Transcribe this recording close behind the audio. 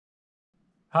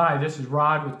Hi, this is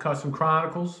Rod with Custom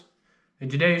Chronicles,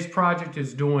 and today's project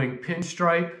is doing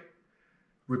pinstripe,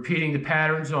 repeating the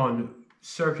patterns on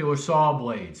circular saw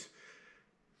blades.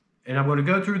 And I'm going to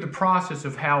go through the process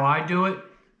of how I do it,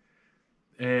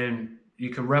 and you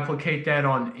can replicate that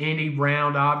on any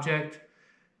round object.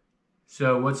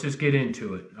 So let's just get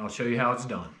into it. I'll show you how it's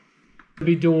done. I'll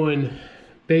be doing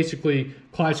basically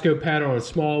Kaleidoscope pattern on a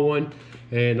small one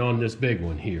and on this big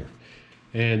one here.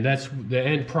 And that's the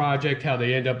end project, how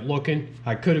they end up looking.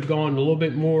 I could have gone a little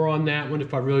bit more on that one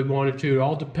if I really wanted to. It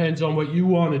all depends on what you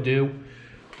want to do.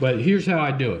 But here's how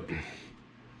I do it.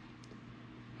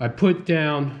 I put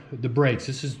down the breaks.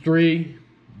 This is 3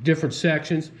 different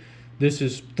sections. This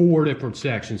is 4 different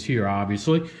sections here,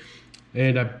 obviously.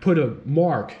 And I put a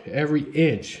mark every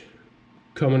inch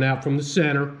coming out from the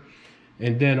center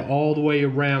and then all the way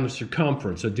around the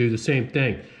circumference. I do the same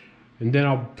thing. And then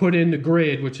I'll put in the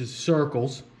grid, which is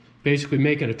circles, basically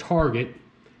making a target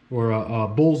or a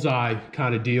bullseye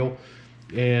kind of deal,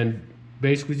 and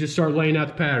basically just start laying out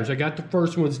the patterns. I got the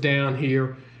first ones down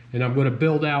here, and I'm going to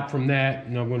build out from that,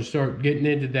 and I'm going to start getting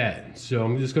into that. So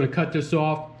I'm just going to cut this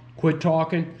off, quit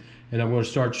talking, and I'm going to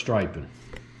start striping.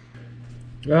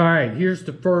 All right, here's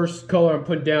the first color I'm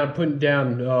putting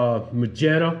down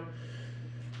magenta.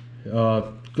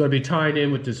 Going to be tying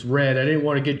in with this red. I didn't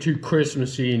want to get too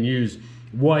Christmassy and use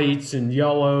whites and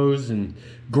yellows and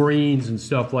greens and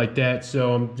stuff like that,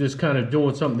 so I'm just kind of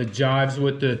doing something that jives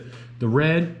with the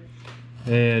red.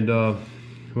 And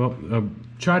well, I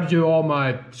try to do all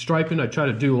my striping. I try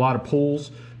to do a lot of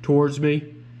pulls towards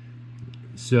me,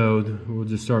 so we'll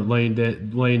just start laying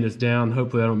this down.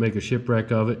 Hopefully I don't make a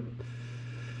shipwreck of it.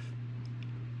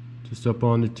 Just up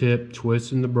on the tip,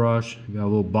 twisting the brush. Got a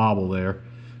little bobble there.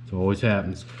 It always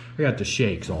happens. I got the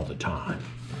shakes all the time.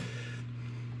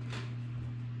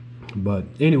 But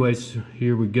anyways,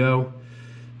 here we go.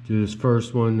 Do this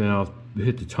first one, then I'll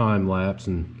hit the time lapse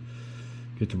and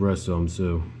get the rest of them,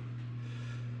 so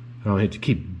I don't have to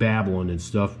keep babbling and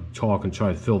stuff, talking,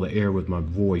 try to fill the air with my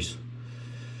voice.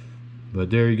 But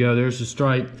there you go. There's the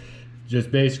stripe.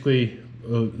 Just basically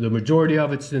the majority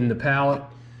of it's in the palette.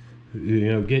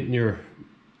 You know, getting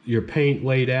your paint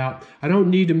laid out. I don't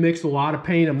need to mix a lot of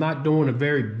paint. I'm not doing a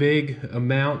very big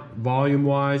amount volume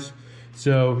wise.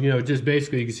 So, you know, just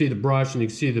basically you can see the brush and you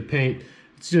can see the paint.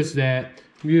 It's just that.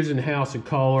 I'm using House of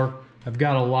Color. I've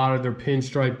got a lot of their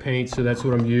pinstripe paint, so that's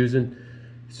what I'm using.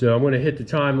 So I'm going to hit the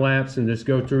time lapse and just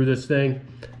go through this thing.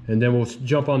 And then we'll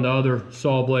jump on the other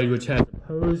saw blade, which has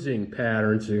opposing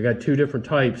patterns. So you got 2 different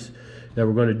types that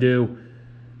we're going to do.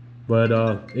 But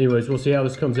anyways, we'll see how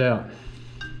this comes out.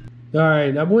 All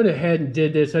right, I went ahead and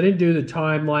did this. I didn't do the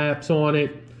time lapse on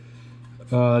it.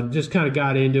 Just kind of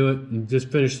got into it and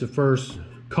just finished the first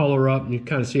color up, and you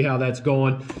kind of see how that's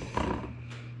going.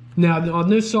 Now on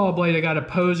this saw blade, I got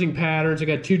opposing patterns. I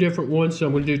got 2 different ones, so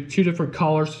I'm going to do 2 different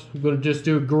colors. I'm going to just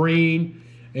do a green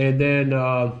and then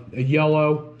a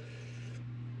yellow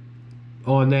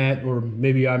on that, or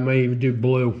maybe I may even do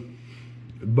blue.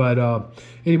 But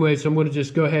anyway, so I'm going to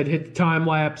just go ahead and hit the time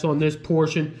lapse on this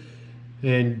portion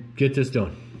and get this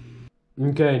done.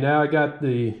 Okay, now I got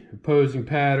the opposing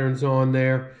patterns on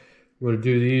there. I'm going to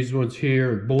do these ones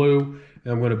here in blue,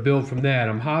 and I'm going to build from that.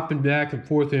 I'm hopping back and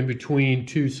forth in between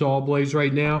 2 saw blades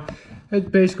right now. It's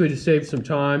basically to save some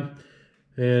time.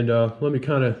 And let me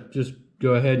kind of just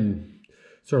go ahead and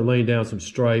start laying down some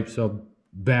stripes. I'll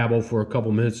babble for a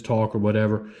couple minutes, talk or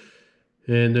whatever.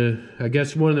 And I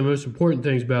guess one of the most important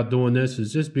things about doing this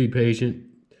is just be patient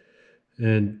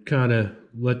and kind of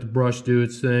let the brush do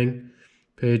its thing.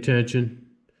 Pay attention,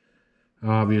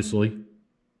 obviously.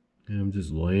 And I'm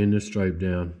just laying the stripe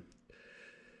down.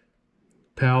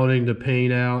 Paleting the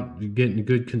paint out, getting a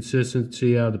good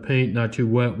consistency out of the paint, not too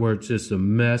wet where it's just a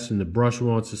mess and the brush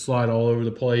wants to slide all over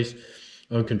the place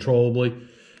uncontrollably.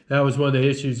 That was one of the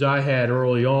issues I had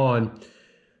early on,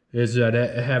 is that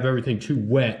I have everything too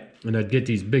wet and I'd get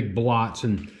these big blots,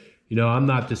 and you know, I'm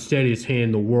not the steadiest hand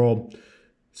in the world.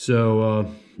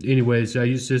 So anyways, I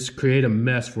used to just create a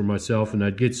mess for myself, and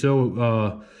I'd get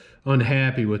so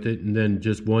unhappy with it, and then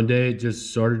just one day it just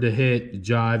started to hit, it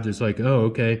jived. It's like, oh,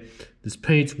 okay, this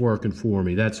paint's working for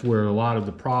me. That's where a lot of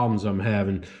the problems I'm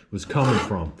having was coming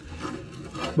from.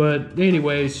 But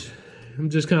anyways, I'm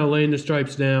just kind of laying the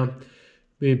stripes down,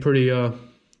 being pretty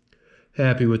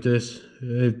happy with this.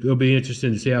 It'll be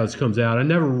interesting to see how this comes out. I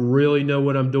never really know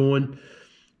what I'm doing.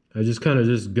 I just kind of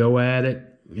just go at it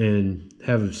and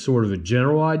have a sort of a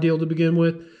general idea to begin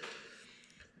with.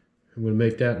 I'm going to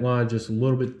make that line just a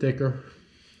little bit thicker.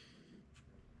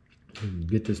 And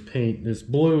get this paint. This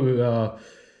blue,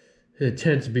 it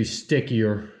tends to be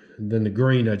stickier than the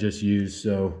green I just used,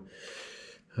 so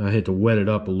I had to wet it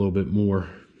up a little bit more.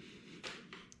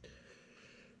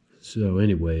 So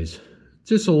anyways,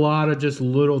 just a lot of just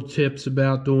little tips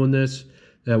about doing this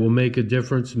that will make a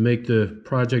difference, make the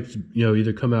project, you know,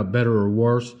 either come out better or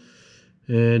worse,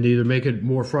 and either make it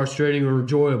more frustrating or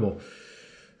enjoyable.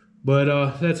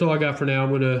 But that's all I got for now.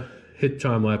 I'm gonna hit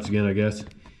time lapse again, I guess.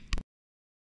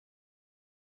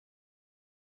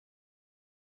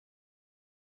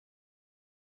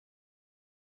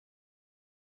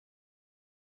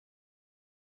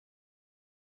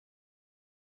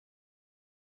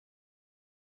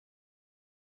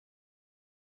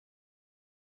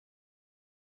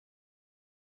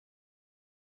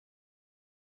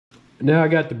 Now I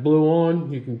got the blue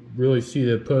on, you can really see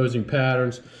the opposing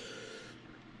patterns.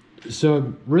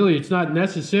 So really it's not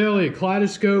necessarily a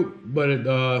kaleidoscope, but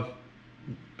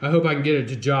I hope I can get it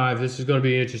to jive. This is going to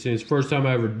be interesting. It's the first time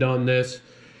I've ever done this.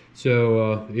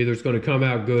 So either it's going to come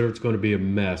out good or it's going to be a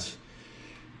mess.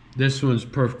 This one's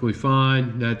perfectly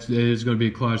fine. It is going to be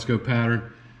a kaleidoscope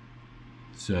pattern.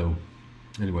 So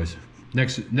anyways,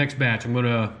 next batch, I'm going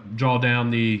to draw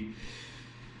down the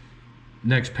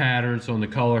next patterns on the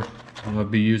color. I'll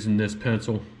be using this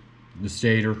pencil, the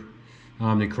Stater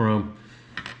Omnichrome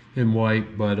in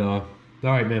white. But all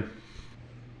right, man,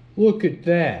 look at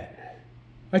that.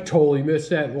 I totally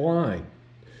missed that line.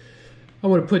 I'm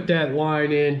going to put that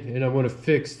line in, and I'm going to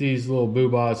fix these little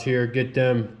boobahs here, get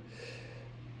them,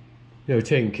 you know,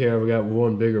 taken care of. We got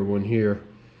one bigger one here,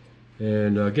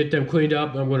 and get them cleaned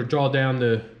up. I'm going to draw down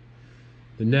the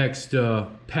next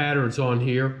patterns on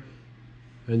here,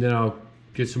 and then I'll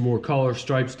get some more color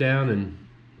stripes down and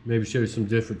maybe show you some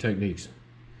different techniques.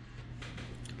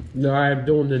 Now I'm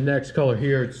doing the next color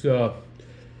here. It's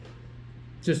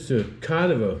just a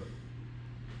kind of a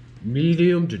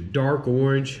medium to dark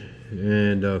orange,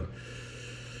 and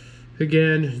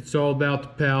again, it's all about the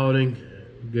paletting,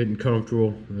 getting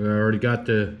comfortable. I already got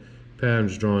the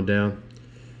patterns drawn down,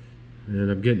 and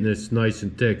I'm getting this nice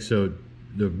and thick so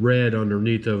the red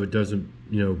underneath of it doesn't,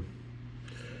 you know,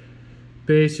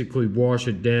 basically wash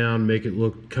it down, make it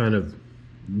look kind of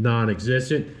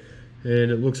non-existent,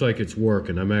 and it looks like it's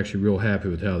working. I'm actually real happy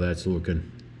with how that's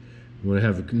looking. I'm going to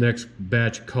have the next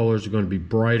batch of colors are going to be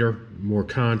brighter, more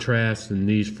contrast than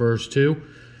these first two,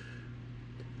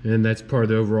 and that's part of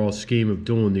the overall scheme of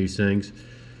doing these things.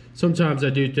 Sometimes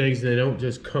I do things and they don't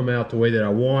just come out the way that I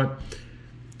want,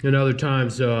 and other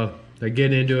times I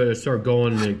get into it, I start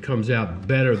going, and it comes out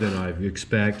better than I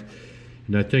expect.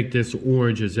 And I think this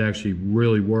orange is actually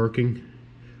really working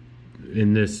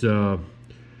in this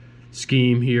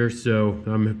scheme here, so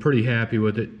I'm pretty happy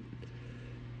with it.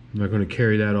 I'm not going to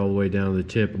carry that all the way down to the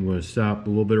tip. I'm going to stop a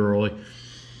little bit early.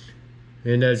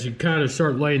 And as you kind of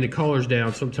start laying the colors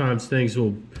down, sometimes things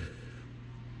will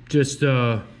just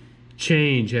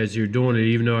change as you're doing it.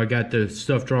 Even though I got the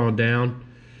stuff drawn down,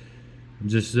 I'm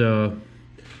just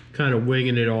kind of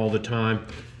winging it all the time.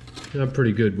 I'm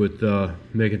pretty good with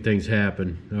making things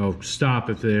happen. I'll stop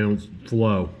if they don't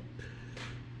flow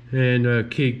and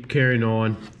keep carrying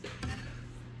on.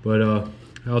 But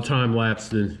I'll time lapse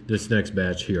this next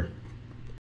batch here.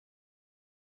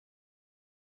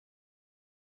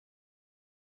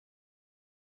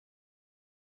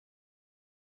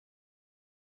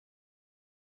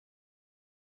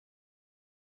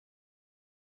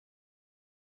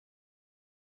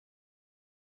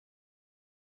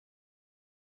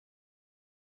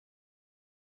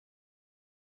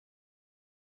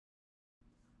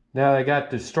 Now I got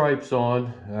the stripes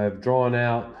on, I've drawn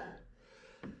out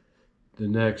the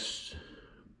next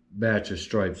batch of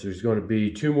stripes. There's going to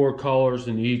be 2 more colors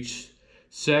in each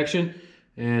section,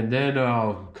 and then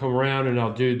I'll come around and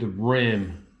I'll do the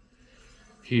rim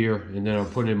here, and then I'll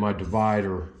put in my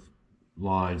divider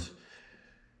lines.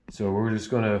 So we're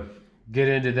just going to get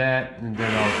into that, and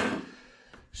then I'll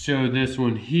show this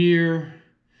one here,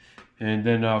 and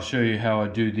then I'll show you how I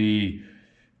do the,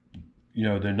 you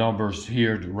know, the numbers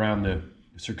here around the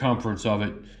circumference of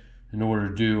it in order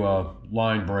to do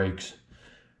line breaks.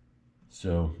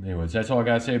 So anyways, that's all I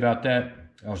gotta say about that.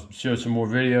 I'll show some more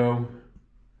video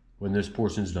when this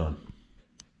portion's done.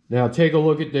 Now take a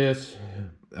look at this.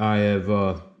 I have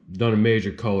done a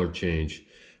major color change.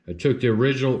 I took the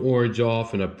original orange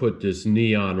off and I put this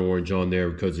neon orange on there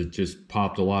because it just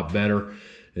popped a lot better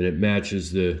and it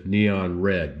matches the neon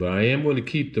red. But I am going to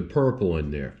keep the purple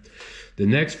in there. The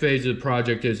next phase of the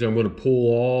project is I'm going to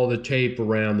pull all the tape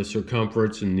around the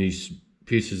circumference and these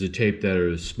pieces of tape that are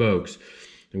the spokes.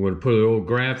 I'm going to put a little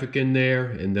graphic in there,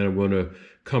 and then I'm going to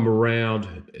come around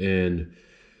and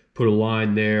put a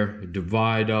line there,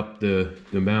 divide up the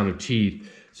amount of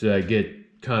teeth so that I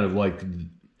get kind of like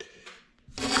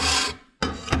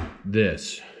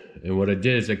this. And what I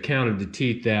did is I counted the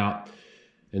teeth out,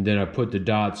 and then I put the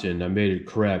dots in. I made it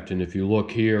correct. And if you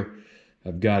look here,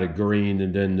 I've got a green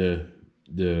and then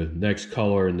the next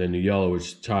color and then the yellow,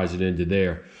 which ties it into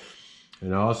there.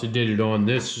 And I also did it on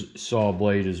this saw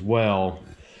blade as well,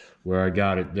 where I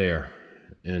got it there.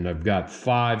 And I've got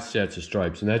 5 sets of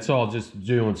stripes. And that's all just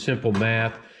doing simple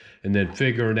math and then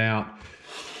figuring out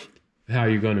how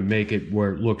you're going to make it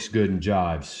where it looks good and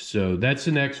jives. So that's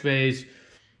the next phase.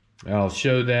 I'll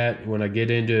show that when I get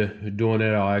into doing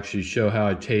it. I'll actually show how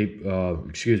I tape, how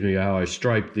I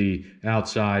stripe the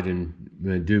outside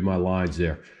and do my lines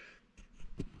there.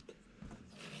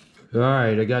 All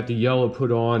right, I got the yellow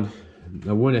put on.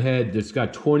 I went ahead, it's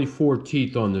got 24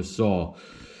 teeth on this saw.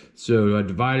 So I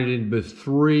divided it into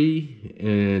 3,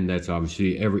 and that's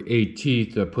obviously every 8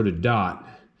 teeth I put a dot.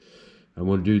 I'm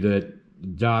going to do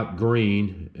that dot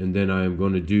green, and then I am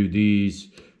going to do these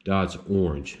dots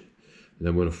orange. And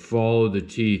I'm going to follow the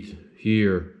teeth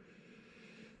here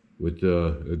with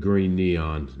a green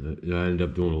neon. I ended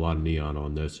up doing a lot of neon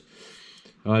on this.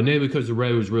 Mainly because the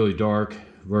red was really dark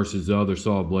versus the other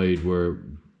saw blade where it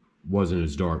wasn't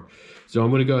as dark. So I'm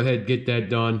going to go ahead and get that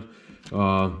done.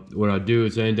 What I'll do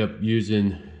is I end up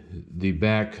using the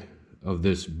back of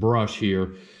this brush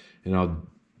here, and I'll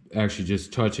actually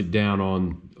just touch it down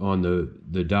on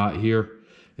the dot here,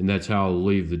 and that's how I'll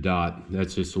leave the dot.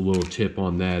 That's just a little tip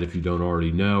on that if you don't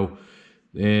already know.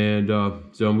 And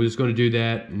so I'm just going to do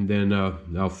that, and then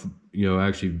I'll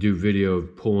actually do video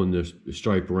of pulling the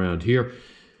stripe around here.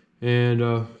 And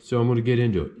so I'm going to get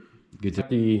into it. Get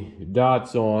the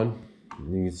dots on. You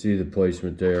can see the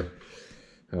placement there.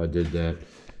 How I did that.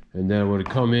 And then I'm going to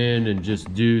come in and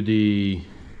just do the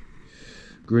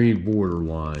green border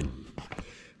line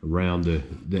around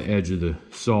the edge of the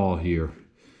saw here.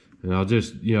 And I'll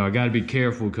just, I got to be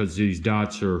careful because these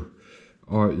dots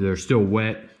they're still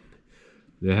wet.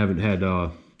 They haven't had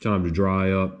time to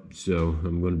dry up. So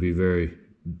I'm going to be very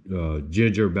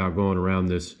ginger about going around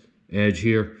this edge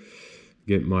here.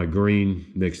 Get my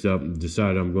green mixed up and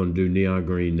decide I'm going to do neon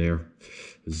green there.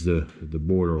 This is the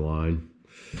border line.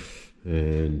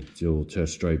 And do a little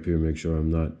test stripe here, make sure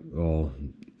I'm not all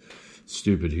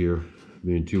stupid here,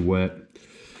 being too wet.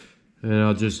 And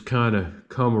I'll just kind of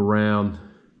come around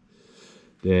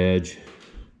the edge,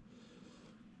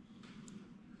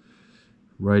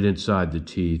 right inside the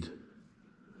teeth.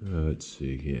 Let's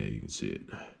see, yeah, you can see it.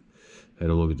 Had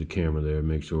to look at the camera there,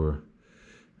 make sure.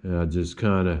 And I'll just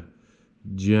kind of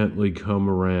gently come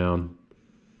around.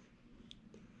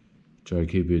 Try to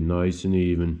keep it nice and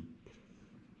even.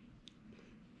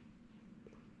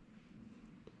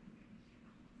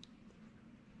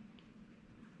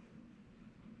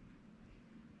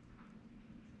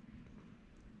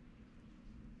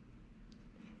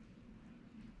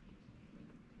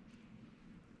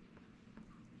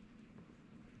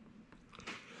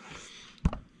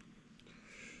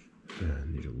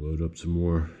 I need to load up some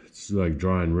more. It's like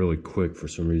drying really quick for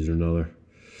some reason or another.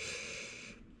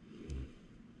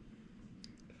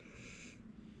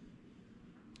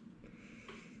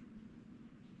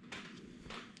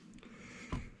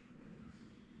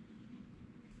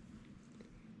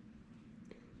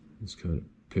 Let's kind of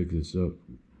pick this up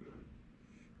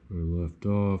where I left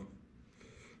off.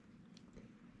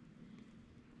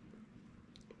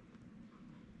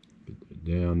 Get that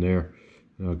down there.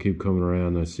 I'll keep coming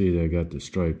around. I see that I got the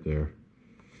stripe there.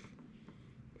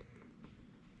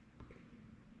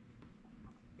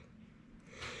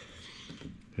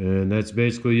 And that's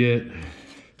basically it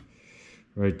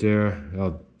right there.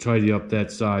 I'll tidy up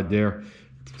that side there,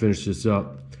 finish this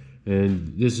up.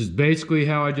 And this is basically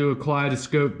how I do a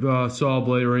kaleidoscope saw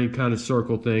blade or any kind of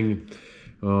circle thing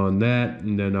on that.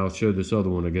 And then I'll show this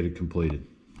other one. I get it completed.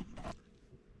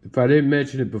 If I didn't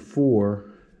mention it before,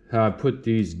 how I put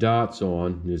these dots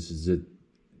on, this is the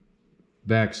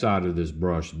back side of this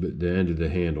brush, the end of the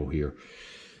handle here.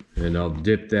 And I'll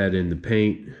dip that in the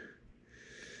paint.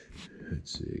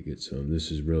 Let's see, get some.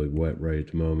 This is really wet right at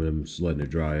the moment. I'm just letting it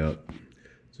dry up.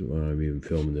 So I'm even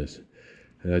filming this.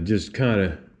 And I just kind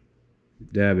of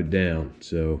dab it down.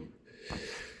 So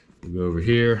we'll go over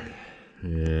here,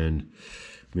 and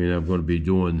I'm going to be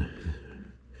doing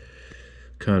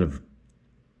kind of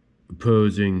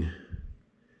opposing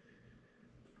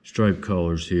stripe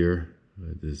colors here.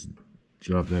 I just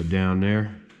drop that down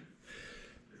there.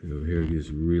 Over here,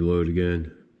 just reload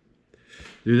again.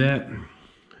 Do that.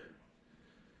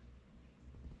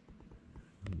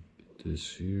 Get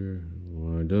this here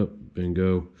lined up,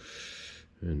 bingo,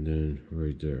 and then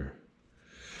right there.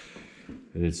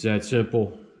 And it's that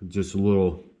simple. Just a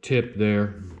little tip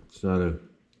there. It's not an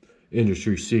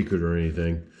industry secret or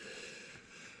anything.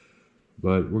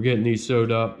 But we're getting these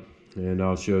sewed up. And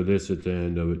I'll show this at the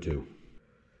end of it too.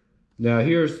 Now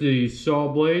here's the saw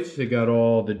blades. They got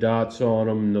all the dots on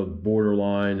them, the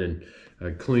borderline, and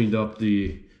I cleaned up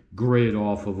the grid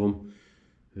off of them.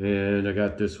 And I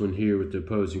got this one here with the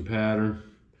opposing pattern.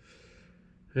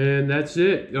 And that's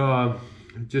it.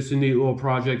 Just a neat little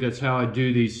project. That's how I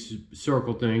do these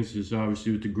circle things, is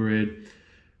obviously with the grid.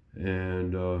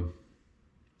 And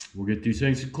we'll get these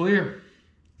things clear.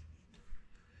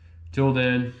 Till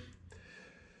then,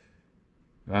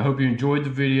 I hope you enjoyed the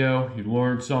video. You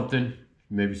learned something.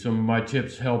 Maybe some of my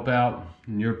tips help out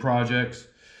in your projects.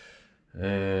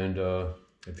 And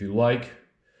if you like,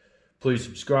 please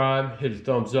subscribe, hit a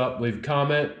thumbs up, leave a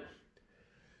comment.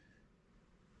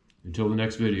 Until the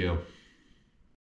next video.